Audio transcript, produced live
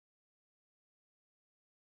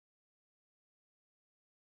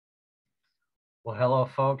Well, hello,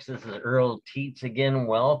 folks. This is Earl Teets again.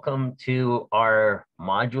 Welcome to our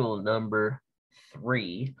module number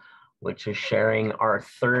 3, which is sharing our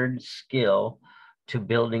third skill to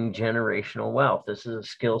building generational wealth. This is a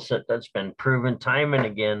skill set that's been proven time and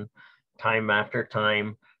again, time after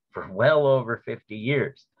time, for well over 50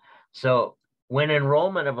 years. So, when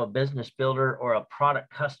enrollment of a business builder or a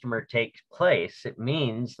product customer takes place, it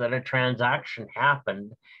means that a transaction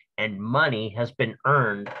happened and money has been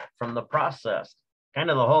earned from the process. Kind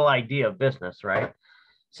of the whole idea of business, right?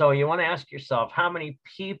 So you want to ask yourself, how many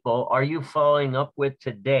people are you following up with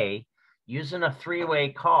today using a three-way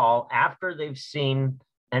call after they've seen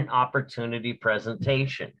an opportunity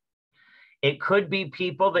presentation? It could be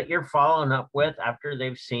people that you're following up with after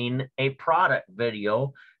they've seen a product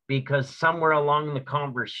video because somewhere along the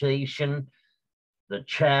conversation, the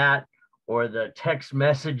chat or the text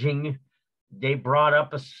messaging, they brought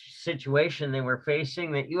up a situation they were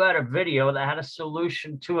facing that you had a video that had a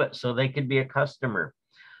solution to it so they could be a customer.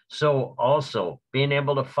 So also being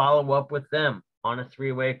able to follow up with them on a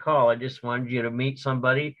three-way call. I just wanted you to meet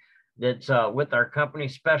somebody that's with our company,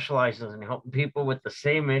 specializes in helping people with the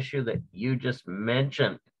same issue that you just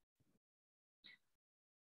mentioned.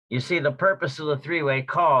 You see, the purpose of the three-way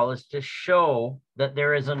call is to show that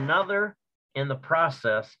there is another in the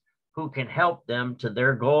process who can help them to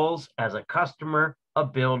their goals as a customer, a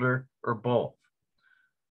builder, or both.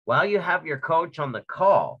 While you have your coach on the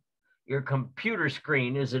call, your computer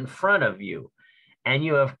screen is in front of you, and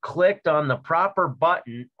you have clicked on the proper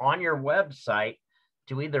button on your website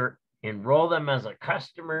to either enroll them as a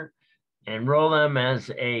customer, enroll them as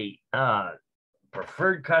a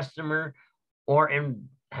preferred customer, or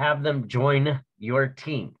have them join your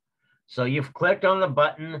team. So you've clicked on the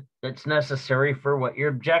button that's necessary for what your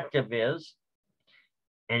objective is.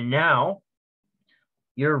 And now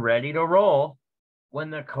you're ready to roll when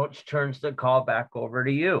the coach turns the call back over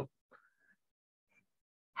to you.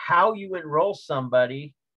 How you enroll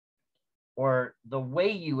somebody or the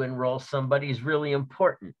way you enroll somebody is really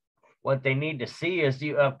important. What they need to see is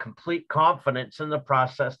you have complete confidence in the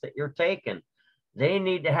process that you're taking. They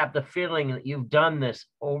need to have the feeling that you've done this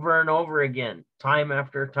over and over again, time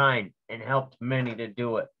after time, and helped many to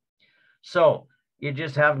do it. So you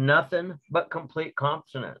just have nothing but complete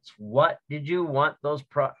confidence. What did you want those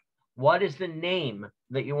what is the name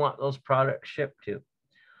that you want those products shipped to?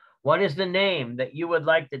 What is the name that you would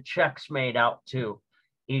like the checks made out to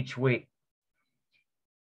each week?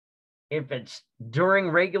 If it's during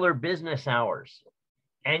regular business hours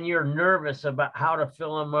and you're nervous about how to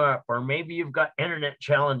fill them up, or maybe you've got internet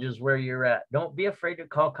challenges where you're at, don't be afraid to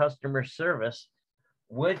call customer service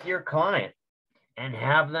with your client and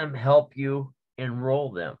have them help you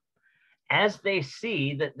enroll them. As they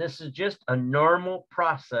see that this is just a normal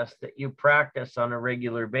process that you practice on a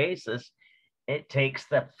regular basis, it takes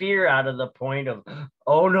the fear out of the point of,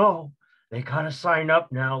 oh no, they got to sign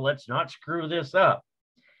up now. Let's not screw this up.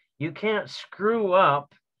 You can't screw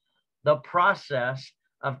up the process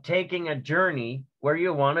of taking a journey where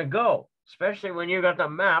you want to go, especially when you got the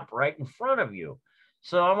map right in front of you.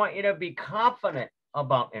 So I want you to be confident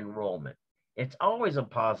about enrollment. It's always a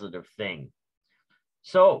positive thing.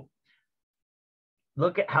 So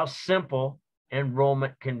look at how simple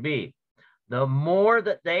enrollment can be. The more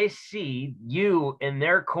that they see you in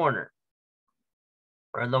their corner,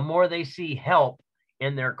 or the more they see help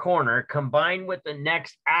in their corner, combined with the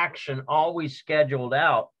next action always scheduled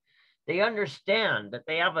out, they understand that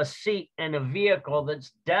they have a seat in a vehicle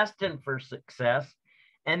that's destined for success,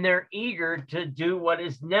 and they're eager to do what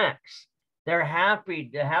is next. They're happy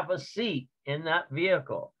to have a seat in that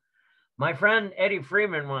vehicle. My friend Eddie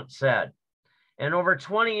Freeman once said, in over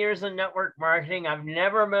 20 years in network marketing, I've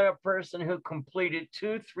never met a person who completed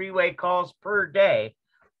 2 three-way calls per day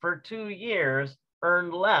for 2 years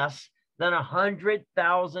earned less than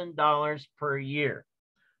 $100,000 per year.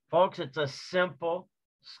 Folks, it's a simple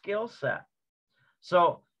skill set.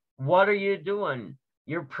 So what are you doing?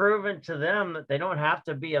 You're proving to them that they don't have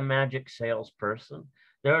to be a magic salesperson.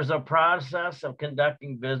 There's a process of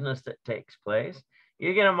conducting business that takes place.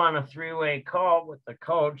 You get them on a three-way call with the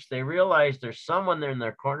coach. They realize there's someone there in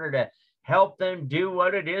their corner to help them do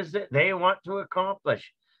what it is that they want to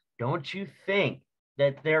accomplish. Don't you think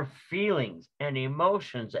that their feelings and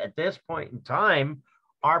emotions at this point in time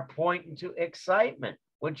are pointing to excitement,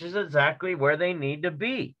 which is exactly where they need to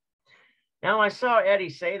be? Now, I saw Eddie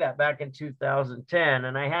say that back in 2010,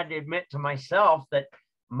 and I had to admit to myself that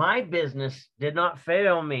my business did not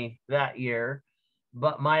fail me that year,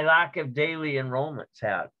 but my lack of daily enrollments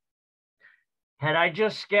had. Had I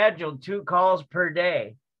just scheduled 2 calls per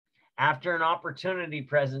day after an opportunity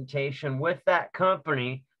presentation with that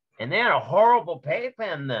company And they had a horrible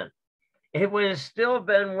paypen then. It would have still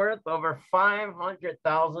been worth over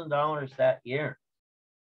 $500,000 that year.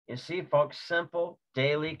 You see, folks, simple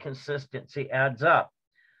daily consistency adds up.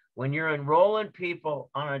 When you're enrolling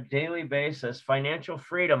people on a daily basis, financial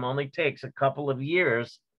freedom only takes a couple of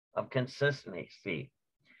years of consistency.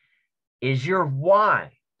 Is your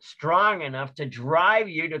why strong enough to drive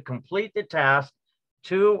you to complete the task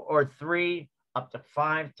 2 or 3 up to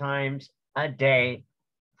 5 times a day,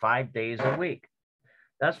 5 days a week?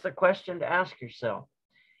 That's the question to ask yourself.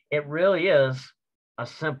 It really is a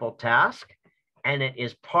simple task, and it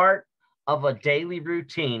is part of a daily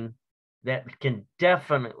routine that can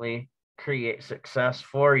definitely create success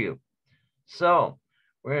for you. So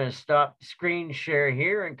we're going to stop screen share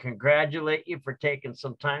here and congratulate you for taking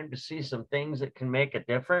some time to see some things that can make a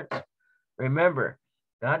difference. Remember,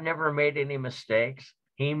 God never made any mistakes.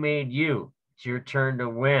 He made you. It's your turn to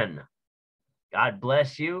win. God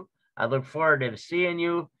bless you. I look forward to seeing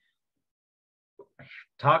you,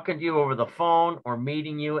 talking to you over the phone, or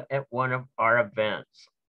meeting you at one of our events.